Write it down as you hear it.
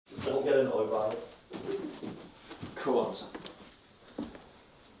Turn it over. Come on, son.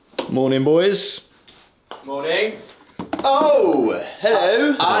 Morning, boys. Morning. Oh,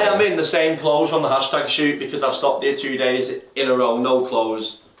 hello. I am in the same clothes from the hashtag shoot because I've stopped here 2 days in a row, no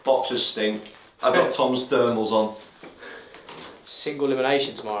clothes, boxers stink. I've got Tom's thermals on. Single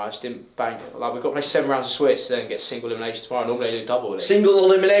elimination tomorrow. I just didn't bang it. Like, we've got to play 7 rounds of Swiss, then get single elimination tomorrow. Normally I do double. Single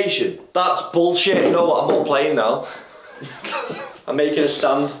elimination? That's bullshit. You know what? I'm not playing now. I'm making a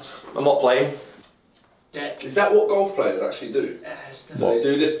stand. I'm not playing. Deck. Is that what golf players actually do? Do they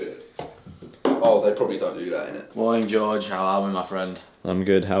do this bit? Oh, they probably don't do that, innit? Morning, George. How are we, my friend? I'm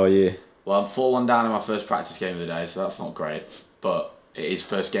good, how are you? Well, I'm 4-1 down in my first practice game of the day, so that's not great. But it is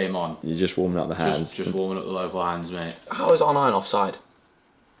first game on. You're just warming up the hands. Just warming up the local hands, mate. How is it on iron offside?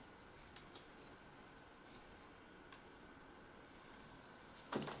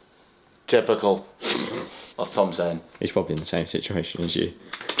 Typical. What's Tom saying? He's probably in the same situation as you.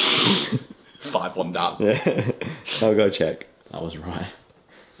 5-1 down. Yeah. I'll go check. I was right.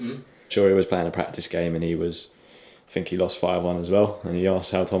 Shawrey was playing a practice game and he was, I think he lost 5-1 as well. And he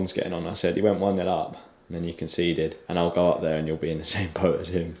asked how Tom's getting on. I said he went 1-0 up and then you conceded. And I'll go up there and you'll be in the same boat as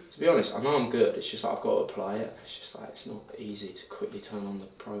him. To be honest, I know I'm good. It's just like I've got to apply it. It's just like it's not easy to quickly turn on the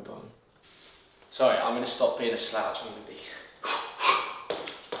pro button. Sorry, I'm going to stop being a slouch. I'm going to be...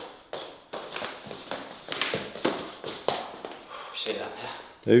 See that there?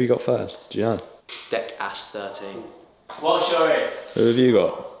 Who have you got first? Do you know? Deck Ass 13. What, Shawrey? Who have you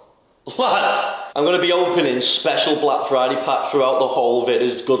got? Lad, I'm going to be opening special Black Friday pack throughout the whole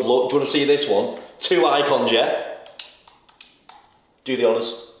vid. Good luck. Do you want to see this one? 2 icons, yeah? Do the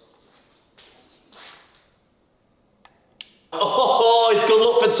honours. Oh, it's good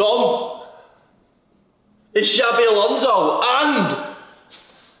luck for Tom. It's Xabi Alonso and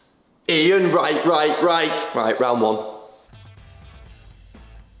Ian. Right, round 1.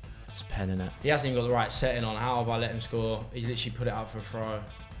 It's pen in it. He hasn't even got the right setting on. How have I let him score? He literally put it up for a throw.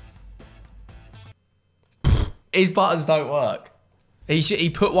 His buttons don't work. He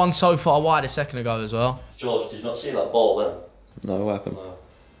put one so far wide a second ago as well. George, did you not see that ball then? No, what happened? No.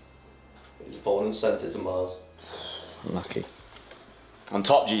 His opponent sent it to Mars. Lucky. On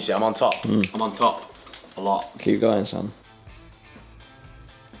top, GC. I'm on top. I'm on top. A lot. Keep going, son.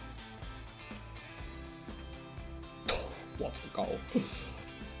 What a goal.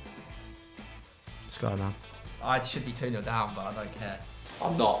 Let's go, man. I should be 2-0 down, but I don't care.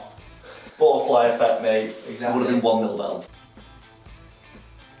 I'm not. Butterfly effect, mate. Exactly. Would have been 1-0 down.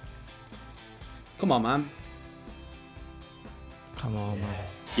 Come on, man. Come on, man.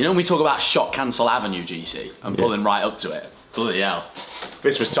 You know when we talk about shot cancel avenue, GC, and pulling right up to it? Bloody hell.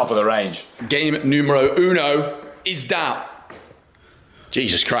 This was top of the range. Game numero uno is down.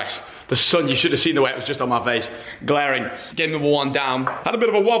 Jesus Christ. The sun, you should have seen the way it was just on my face, glaring. Game number 1 down. Had a bit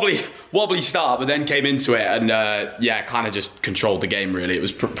of a wobbly start, but then came into it and yeah, kind of just controlled the game really. It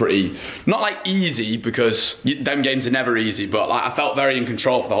was pretty, not like easy because them games are never easy, but like I felt very in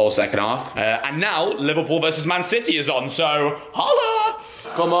control for the whole second half. And now Liverpool versus Man City is on, so holla!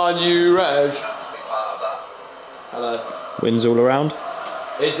 Come on, you Reg. Hello. Wins all around.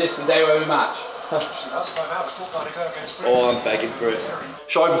 Is this the day where we match? Oh, I'm begging for it.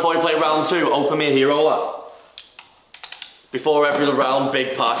 Shawrey, before you play round 2, open me a hero lap. Before every round,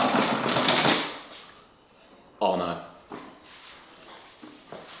 big pack. Oh no.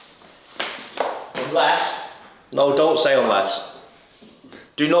 Unless. No, don't say unless.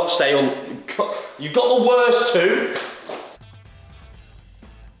 Do not say you got the worst 2.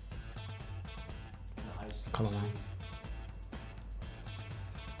 Come on, man.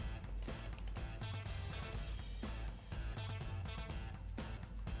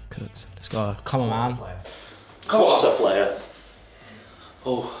 Cooked. Let's go. Come on, man. What a player.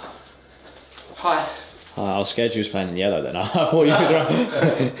 Oh. Hi. I was scared you was playing in yellow then. I thought you was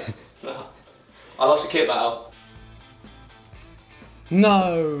right. I lost a kit battle.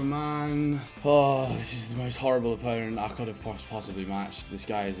 No, man. Oh, this is the most horrible opponent I could have possibly matched. This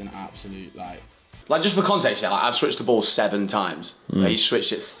guy is an absolute, like just for context, yeah, like I've switched the ball 7 times. He's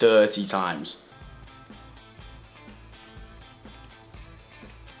switched it 30 times.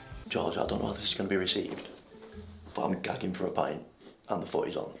 George, I don't know how this is going to be received, but I'm gagging for a pint and the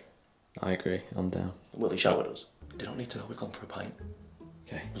footy's on. I agree, I'm down. Will he shower us? They don't need to know we've gone for a pint.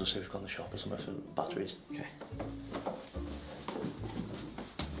 Okay. We'll just say we've gone to the shop or somewhere for batteries. Okay.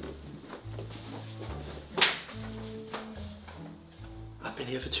 I've been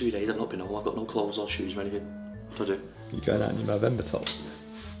here for 2 days, I've not been home, I've got no clothes or shoes or anything. What do I do? You going out in your November top? Do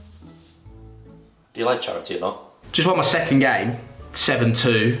you like charity or not? Just won my second game,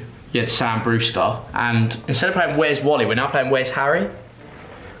 7-2 against Sam Brewster, and instead of playing Where's Wally, we're now playing Where's Harry?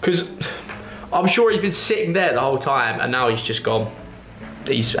 Because I'm sure he's been sitting there the whole time and now he's just gone.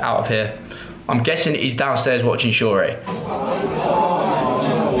 He's out of here. I'm guessing he's downstairs watching Shawrey.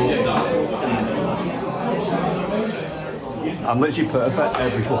 I'm literally perfect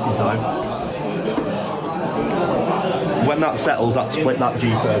every fucking time. When that settles, that split, that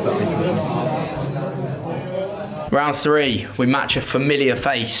G perfect. Round 3, we match a familiar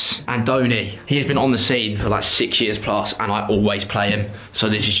face, Andoni. He's been on the scene for like 6 years plus and I always play him, so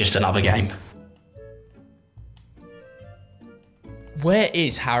this is just another game. Where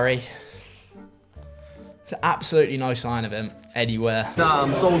is Harry? There's absolutely no sign of him anywhere. Nah,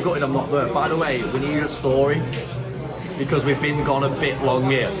 I'm so gutted I'm not there. By the way, we need a story because we've been gone a bit long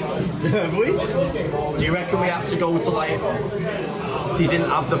here. Have we? Do you reckon we had to go to like... They didn't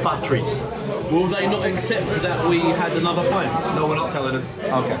have the batteries. Will they not accept that we had another plan? No, we're not telling them.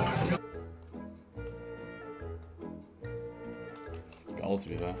 Okay. Goal, to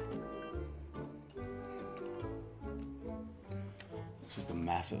be fair. It's just a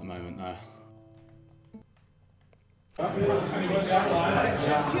mess at the moment, though. Have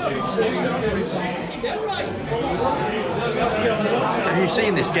you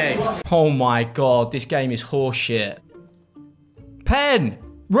seen this game? Oh my god, this game is horseshit. Pen!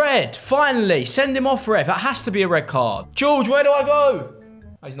 Red! Finally! Send him off, ref. That has to be a red card. George, where do I go?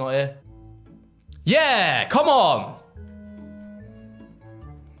 Oh, he's not here. Yeah! Come on!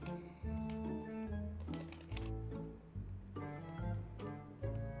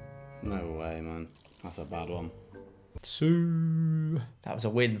 No way, man. That's a bad one. So that was a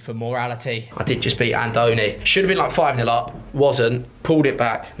win for morality. I did just beat Andoni. Should have been like 5-0 up. Wasn't. Pulled it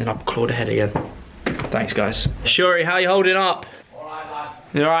back. Then I clawed ahead again. Thanks, guys. Shawrey, how you holding up? Alright, lad.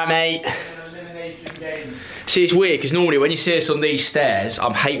 You alright, mate? See, it's weird because normally when you see us on these stairs,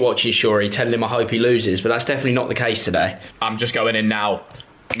 I'm hate watching Shawrey, telling him I hope he loses, but that's definitely not the case today. I'm just going in now.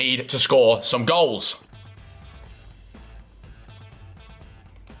 Need to score some goals.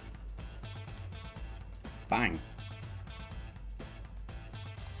 Bang.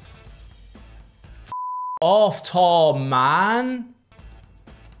 Off, Tom, man.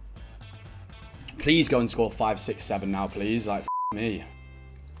 Please go and score 5, 6, 7 now, please. Like, me.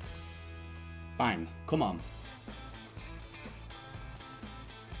 Bang. Come on.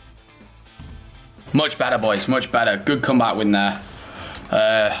 Much better, boys. Much better. Good comeback win there.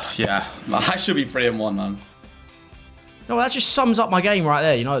 Yeah. I should be 3-1, man. No, that just sums up my game right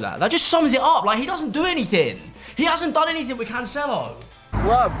there, you know that. That just sums it up. Like, he doesn't do anything. He hasn't done anything with Cancelo.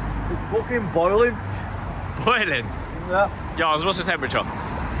 Lad, it's fucking boiling. Boiling? Yeah. Yeah, what's the temperature?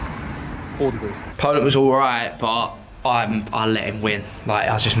 4 degrees. Opponent was alright, but I let him win. Like,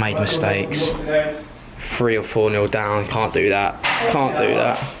 I just made mistakes. 3 or 4-0 down. Can't do that. Can't do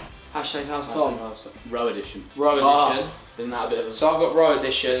that. Hashtag how's Tom? Row edition. Row edition. Isn't that a bit of a... So I've got row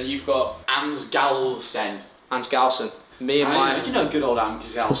edition. You've got Ans Galsen. Hans Galsen. Me and my... You know good old Ans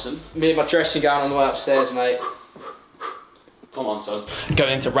Galsen. Me and my dressing gown on the way upstairs, mate. Come on, son.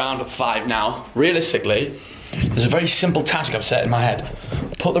 Going into round 5 now. Realistically, there's a very simple task I've set in my head.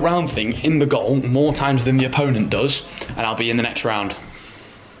 Put the round thing in the goal more times than the opponent does, and I'll be in the next round.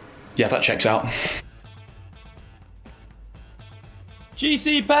 Yeah, that checks out.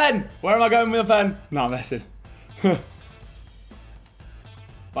 GC pen! Where am I going with a pen? No, I'm messing.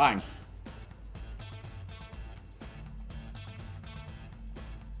 Bang.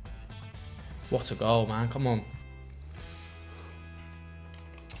 What a goal, man. Come on.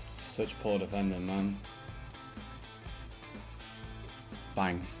 Such poor defending, man.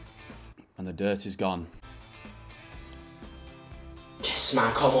 Bang. And the dirt is gone. Yes,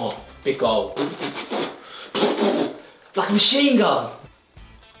 man. Come on. Big goal. Like a machine gun.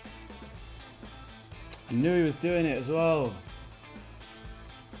 I knew he was doing it as well.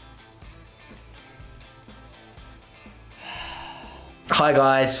 Hi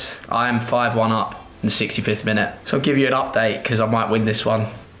guys, I am 5-1 up in the 65th minute. So I'll give you an update because I might win this one.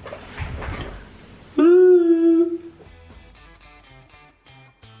 Woo!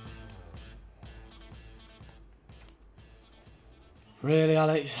 Really,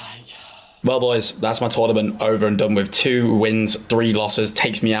 Alex? Well, boys, that's my tournament over and done with. 2 wins, 3 losses,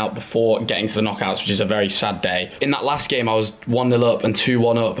 takes me out before getting to the knockouts, which is a very sad day. In that last game, I was 1-0 up and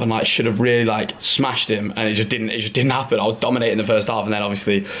 2-1 up, and like should have really like smashed him, and it just didn't happen. I was dominating the first half, and then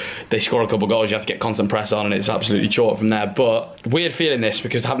obviously they score a couple of goals. You have to get constant press on, and it's absolutely chalk from there. But weird feeling this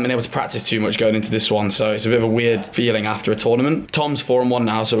because I haven't been able to practice too much going into this one, so it's a bit of a weird feeling after a tournament. Tom's 4-1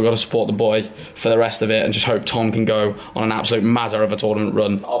 now, so we've got to support the boy for the rest of it, and just hope Tom can go on an absolute mazza of a tournament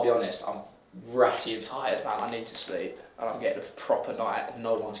run. I'll be honest, I'm ratty and tired, man. I need to sleep, and I'm getting a proper night, and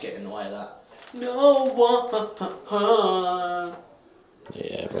no one's getting annoyed at that. No one.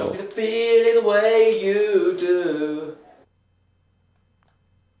 Yeah, Got bro. me the feeling the way you do.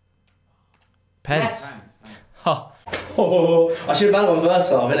 Pens. Oh. I should have had one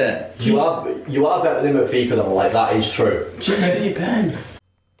first half, innit? You are better than him at FIFA though, like that is true. GC pen.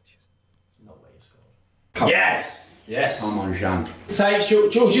 Yes! Yes! Come on, Jean. Thanks,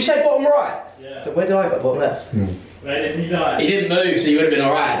 George. George, you say bottom right? Yeah. Where did I go? Bottom left? Where did he die? He didn't move, so you would have been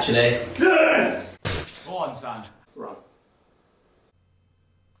alright, actually. Yes! Go on, Sam. Run.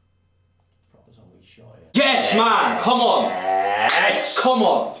 Yes, man! Come on! Yes! Come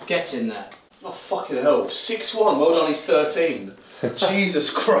on, get in there. Oh, fucking hell. 6-1, well done, he's 13. Jesus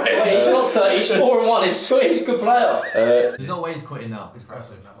Christ. He's not 30, he's 4-1, he's a good player. There's no way he's quitting now. It's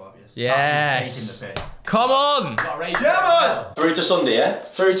aggressive. Yes. Come on! Yeah, man! Through to Sunday, yeah?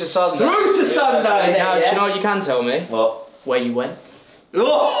 Through to Sunday. Through to Sunday! Now, do you know what you can tell me? What? Where you went.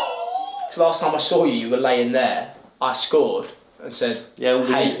 Oh! 'Cause last time I saw you, you were laying there. I scored and said, Yeah,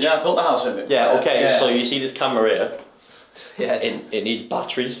 hey. Yeah, I thought the house went a bit. Yeah, okay, Yeah. so you see this camera here? Yes. It needs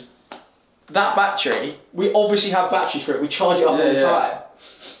batteries. That battery, we obviously have batteries for it. We charge it up all the time.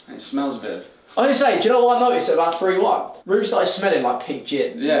 It smells a bit of... I was gonna say, do you know what I noticed at about 3-1? Room started smelling like pink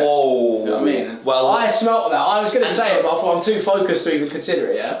gin. Yeah. Whoa. You know what I mean? Well, I smelt that. I was going to say it, but I thought I'm too focused to even consider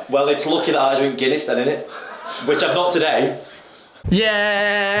it, yeah? well, it's lucky that I drink Guinness then, innit? Which I've not today.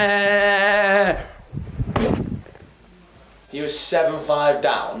 Yeah! He was 7-5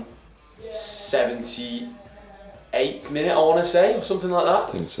 down, 78th minute, I want to say, or something like that.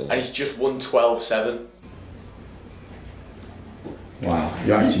 I think so. And he's just won 12-7. Wow,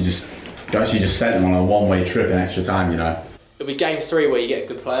 you actually just sent them on a one-way trip in extra time, you know. It'll be game 3 where you get a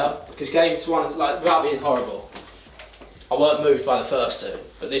good player. Because game 1 is like, without being horrible, I weren't moved by the first 2,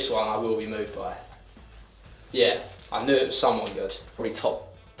 but this one I will be moved by. Yeah, I knew it was someone good. Probably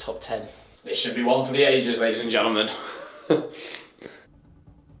top 10. This should be one for the ages, ladies and gentlemen.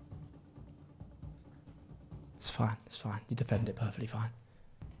 It's fine, it's fine. You defend it perfectly fine.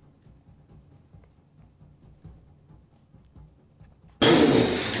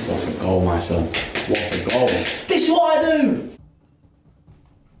 What a goal, my son. What a goal. This is what I do!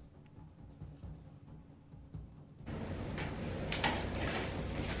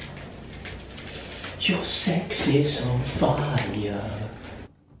 Your sex is on fire.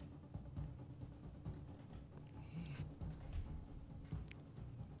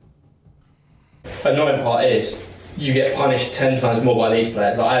 Annoying part is, you get punished 10 times more by these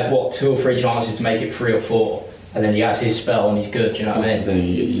players. Like, I had, what, 2 or 3 chances to make it 3 or 4, and then he has his spell and he's good, do you know what I mean? That's the thing,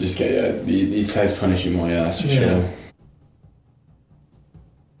 you just get, these players punish you more, yeah, that's for sure.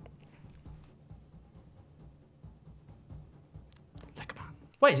 Like, man.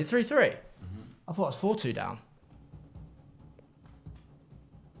 Wait, is it 3-3? I thought it was 4-2 down.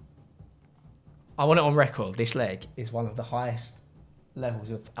 I want it on record, this leg is one of the highest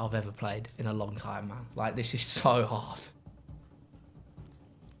levels I've ever played in a long time, man. Like, this is so hard.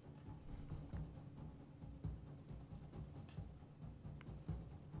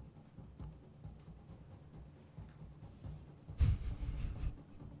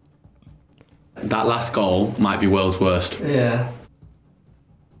 That last goal might be world's worst. Yeah.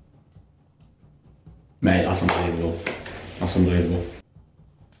 Mate, that's unbelievable. That's unbelievable.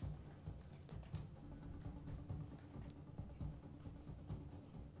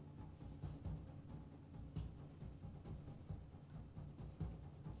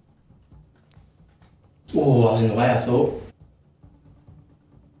 Oh, I was in the way, I thought.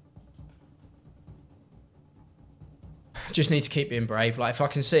 Just need to keep being brave. Like, if I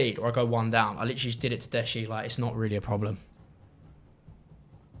concede or I go 1 down, I literally just did it to Deshi. Like, it's not really a problem.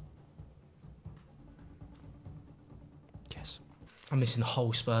 Yes. I'm missing the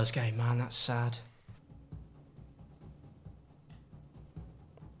whole Spurs game, man. That's sad.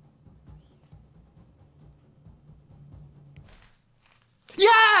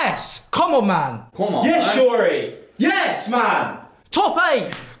 Yes! Come on, man. Come on, Yes, man. Shawrey. Yes, man. Top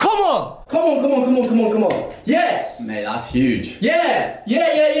 8. Come on. Come on, come on, come on, come on, come on. Yes. Mate, that's huge. Yeah.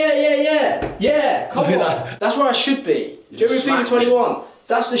 Yeah. Come on. That's where I should be. Do you remember FIFA 21?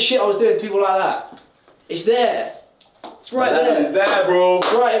 That's the shit I was doing to people like that. It's there. It's right there. It's there, bro.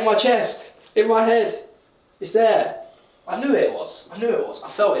 It's right in my chest. In my head. It's there. I knew it was. I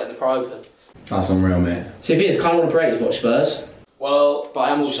felt it at the Pro Open. That's unreal, mate. See, if it is, kind of want to break to watch Spurs. Well, But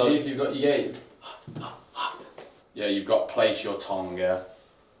I am also... see if you've got your game. Yeah, you've got place your tongue, yeah,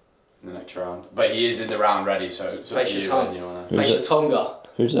 in the next round. But he is in the round ready, so it's up Place to your you tongue. when you wanna. Place your Tonga.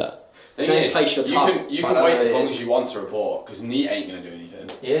 Who's that? Thing Don't is, place your you tongue. can Find out wait who as it long is. as you want to report, because Neat ain't gonna do anything.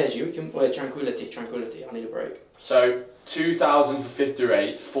 Yeah, you can... Wait, tranquility. I need a break. So 2,000 for fifth through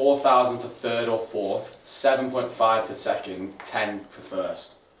 8, 4,000 for third or fourth, 7.5 for second, 10 for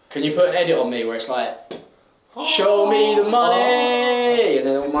first. Can you put an edit on me where it's like, show me the money, and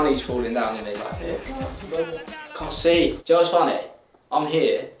then all the money's falling down and it's like, here, can't see. Do you know what's funny? I'm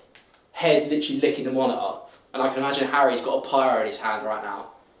here, head literally licking the monitor, and I can imagine Harry's got a pyro in his hand right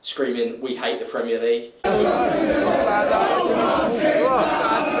now, screaming, we hate the Premier League.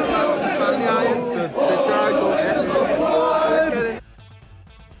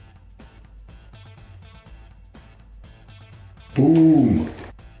 Boom!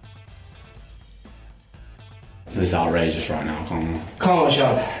 This is outrageous right now, can't I? Come on,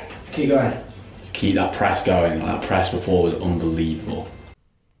 Sean. Keep going. Keep that press going. That press before was unbelievable.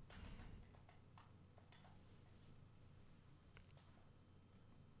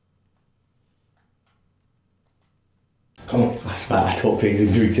 Come on. That's bad. I talk things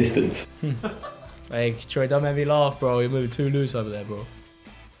into existence. Hey, Troy, don't make me laugh, bro. You're moving too loose over there, bro.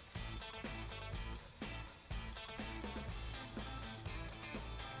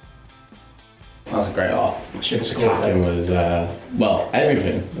 That's a great art. Attacking was, well,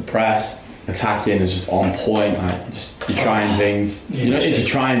 everything. The press, attacking is just on point. Like, just you're trying things. You know, you're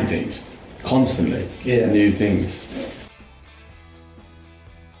trying things constantly. Yeah. New things.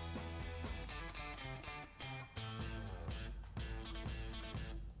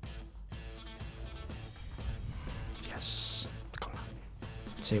 Yes. Come on.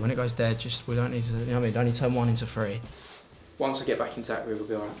 See, when it goes dead, just we don't need to. You know what I mean? Don't need to turn 1 into 3. Once I get back into that groove, we'll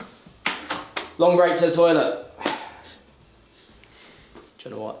be alright. Long break to the toilet.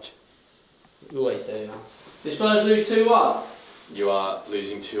 Trying to watch. We always do now. The Spurs lose 2-1. You are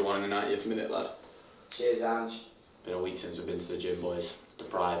losing 2-1 in the 90th minute, lad. Cheers, Ange. Been a week since we've been to the gym, boys.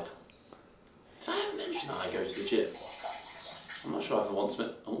 Deprived. If I haven't mentioned that I go to the gym, I'm not sure if I want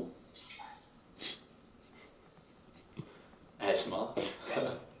to. Oh. ASMR.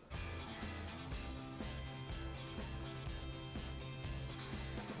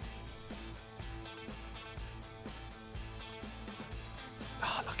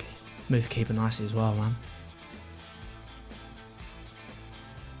 Oh, lucky. Move the keeper nicely as well, man.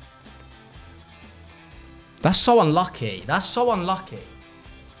 That's so unlucky. That's so unlucky.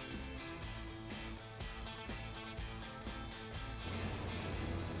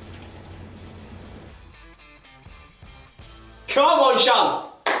 Come on, Sean!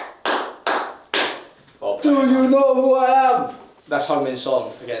 Do you know who I am? That's Hungmin's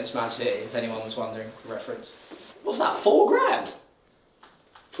song against Man City, if anyone was wondering the reference. What's that, 4 grand?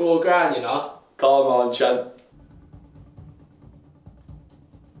 4 grand, you know? Come on, Sean.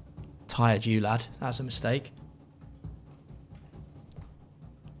 Tired you, lad. That's a mistake.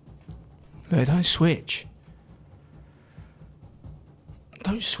 No, don't switch.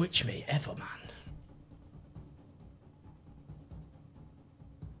 Don't switch me ever, man.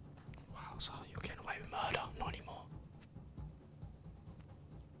 Wow, so you're getting away with murder. Not anymore.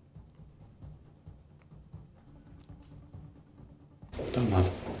 Don't mind.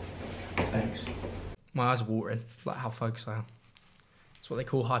 Thanks. My eyes are watering. Like how focused I am. It's what they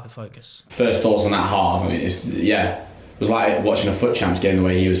call hyperfocus. First thoughts on that half, I mean, it's, yeah, it was like watching a foot champs game the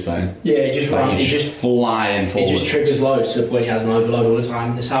way he was playing. Yeah, he just like runs. He just flying forward. He just triggers loads to the point he has an overload all the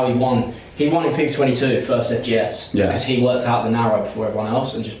time. That's how he won. He won in FIFA 22, first FGS. Yeah. Because he worked out the narrow before everyone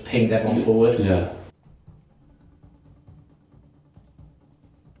else and just pinged everyone forward. Yeah.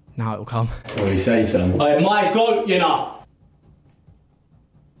 Now it will come. What do you say, son? Oh my God, you know.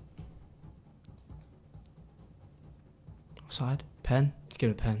 Offside? Pen? Let's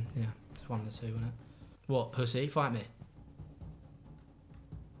give it a pen. Yeah, it's 1 of the 2, isn't it? What, pussy? Fight me.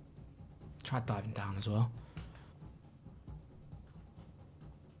 Tried diving down as well.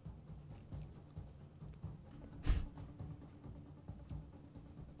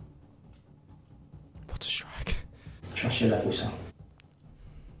 What a strike. Trust your level, son.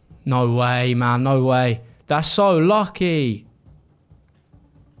 No way, man, no way. That's so lucky.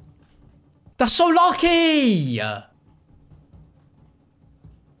 That's so lucky!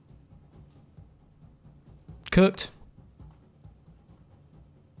 Cooked.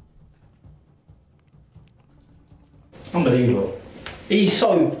 Unbelievable. He's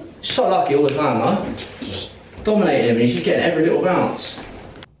so lucky all the time, man. Just dominating him and he's just getting every little bounce.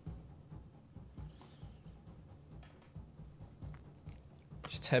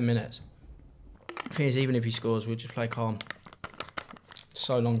 Just 10 minutes. The thing is, even if he scores, we'll just play calm.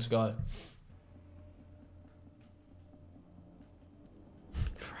 So long to go.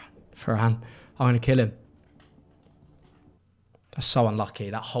 Ferran, I'm going to kill him. That's so unlucky.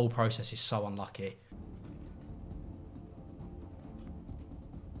 That whole process is so unlucky.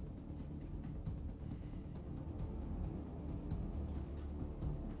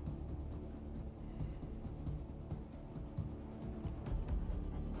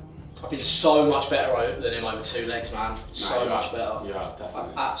 I've been so much better than him over 2 legs, man. So much better. You have,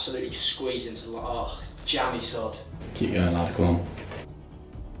 definitely. I'm absolutely squeezed into the, oh, jammy sod. Keep going, lad, come on.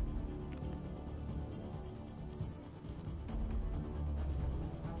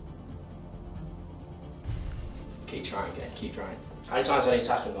 Keep trying, again, keep trying. How many times do I need to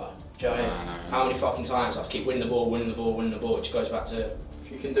tackle him, like? Do you know what I mean? No. How many fucking times I have to keep winning the ball, winning the ball, winning the ball? It just goes back to,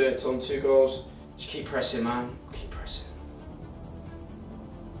 if you can do it, Tom, 2 goals, just keep pressing, man. Keep pressing.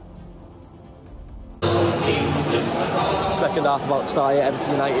 Second half about to start here,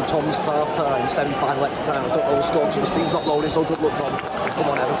 Everton United, Tom's half time, semi-final extra time. I don't know the score because the stream's not loading, so good luck, Tom. Come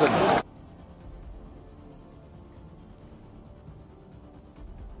on, Everton.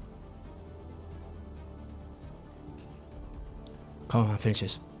 Come on, finish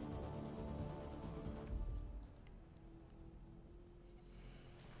this.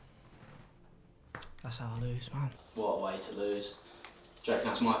 That's how I lose, man. What a way to lose. Do you reckon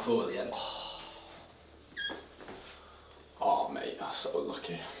that's my fault at the end? Oh, mate, that's so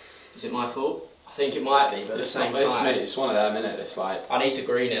lucky. Is it my fault? I think it might be, but at the same time... It's one of them, innit? It's like... I need to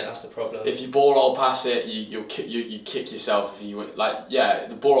green it, that's the problem. If you ball roll pass it, you kick yourself if you win. Like, yeah,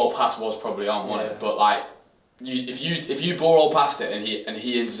 the ball roll pass was probably on, wasn't it? But like, if you ball roll past it and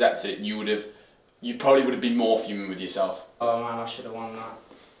he intercepted it, you probably would have been more fuming with yourself. Oh man, I should have won that.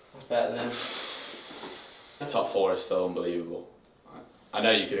 That's better than him. Top 4 is still unbelievable. I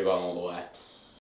know you could have gone all the way.